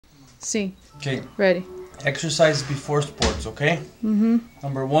Sim. Okay. Ready. Exercise before sports, okay? Mm-hmm.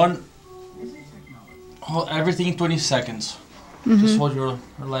 Number 1, hold everything 20 seconds. Just hold your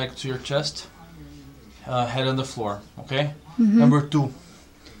leg to your chest, head on the floor, okay? Number 2,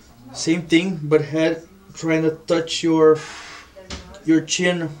 same thing, but head trying to touch your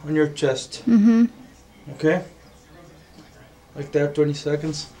chin on your chest. Okay? Like that, 20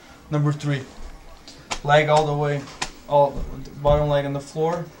 seconds. Number 3, leg all the way, bottom leg on the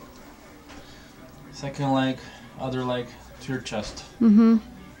floor. Second leg, other leg to your chest.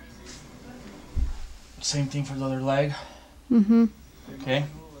 Same thing for the other leg. Okay.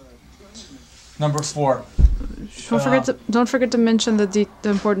 Number 4. Don't forget to mention the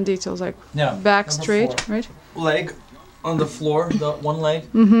important details, like back straight, 4. Right? Leg on the floor, the one leg,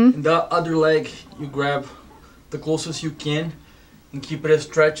 and the other leg you grab the closest you can and keep it as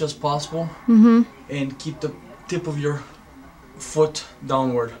stretched as possible, and keep the tip of your foot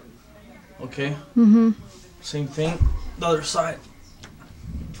downward. Okay. Same thing, the other side.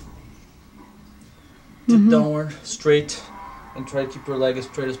 Tip downward, straight, and try to keep your leg as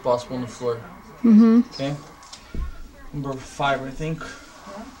straight as possible on the floor. Okay. Number 5, I think.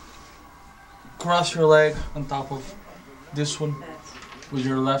 Cross your leg on top of this one with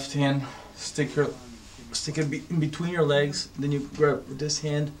your left hand. Stick it in between your legs. Then you grab with this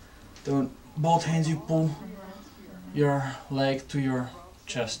hand. Then both hands you pull your leg to your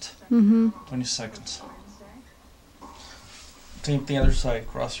chest. 20 seconds. Same thing other side.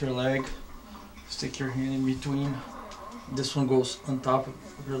 Cross your leg. Stick your hand in between. This one goes on top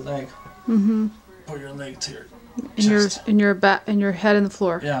of your leg. Put your leg to your chest. In your back, and your head in the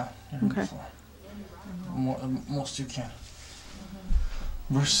floor. Yeah. Okay. Most you can.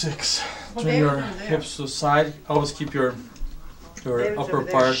 Verse 6. Turn your hips to the side. Always keep your upper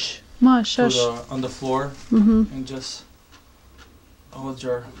part on the floor, and just hold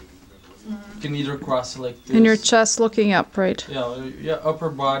your. You can either cross it like this. And your chest looking up, right? Yeah, upper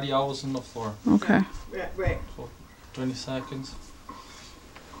body always on the floor. Okay. Right. So 20 seconds.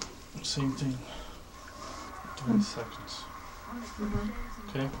 Same thing. 20 seconds.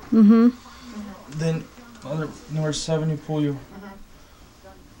 Okay. Then number 7, you pull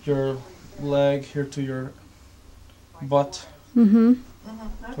your leg here to your butt. 20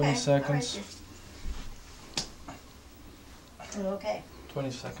 seconds. Okay. 20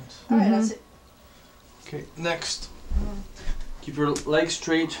 seconds. All right, that's it. Okay, next. Keep your legs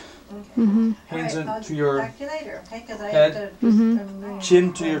straight. Hands into your Talk to you later, okay? 'Cause I head. have to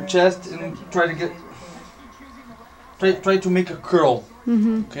Chin to your chest, and try to get. Try to make a curl.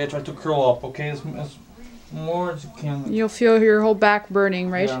 Okay, try to curl up. Okay, as more as you can. You'll feel your whole back burning,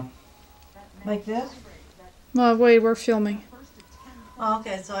 right? Yeah. like this. Well, wait, we're filming. Oh,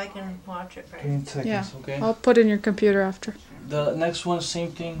 okay, so I can watch it, right? 20 seconds. Yeah. Okay. I'll put it in your computer after. The next one,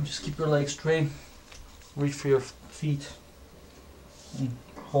 same thing. Just keep your legs straight. Reach for your feet. And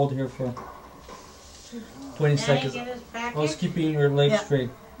hold here for 20 seconds. Always keeping your legs straight.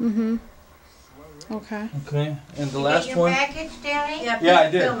 Okay. Okay. And the last one. Package, Danny? Yeah,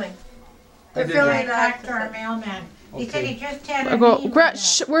 I did. Filming. I did. I talked to our mailman. He said he just had an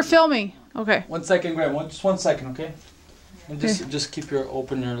We're filming. Okay. 1 second, Graham. Just 1 second, okay? And just keep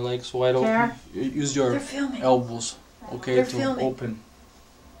open your legs wide open. There. Use your elbows, okay, to open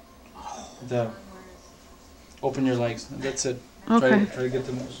open your legs. That's it. Okay. Try to get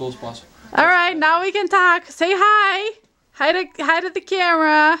them as slow as possible. All right, now we can talk. Say hi. Hi to the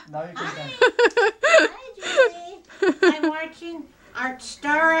camera. Now you can Hi, Julie. I'm watching our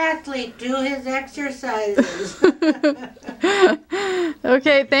star athlete do his exercises.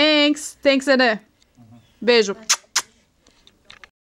 Okay, thanks. Thanks, Ana. Beijo.